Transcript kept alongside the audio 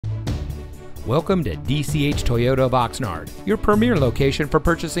Welcome to DCH Toyota of Oxnard, your premier location for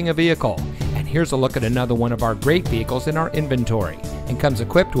purchasing a vehicle. And here's a look at another one of our great vehicles in our inventory, and comes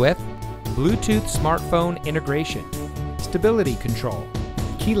equipped with Bluetooth smartphone integration, stability control,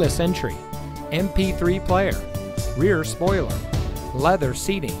 keyless entry, MP3 player, rear spoiler, leather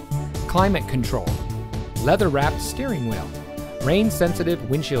seating, climate control, leather-wrapped steering wheel, rain-sensitive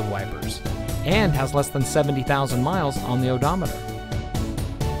windshield wipers, and has less than 70,000 miles on the odometer.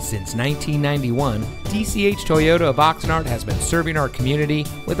 Since 1991, DCH Toyota of Oxnard has been serving our community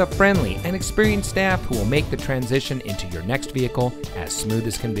with a friendly and experienced staff who will make the transition into your next vehicle as smooth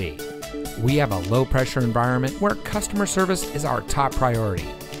as can be. We have a low-pressure environment where customer service is our top priority,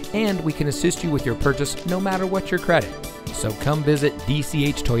 and we can assist you with your purchase no matter what your credit. So come visit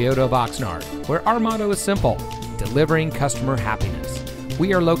DCH Toyota of Oxnard, where our motto is simple: delivering customer happiness.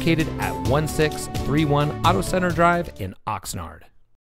 We are located at 1631 Auto Center Drive in Oxnard.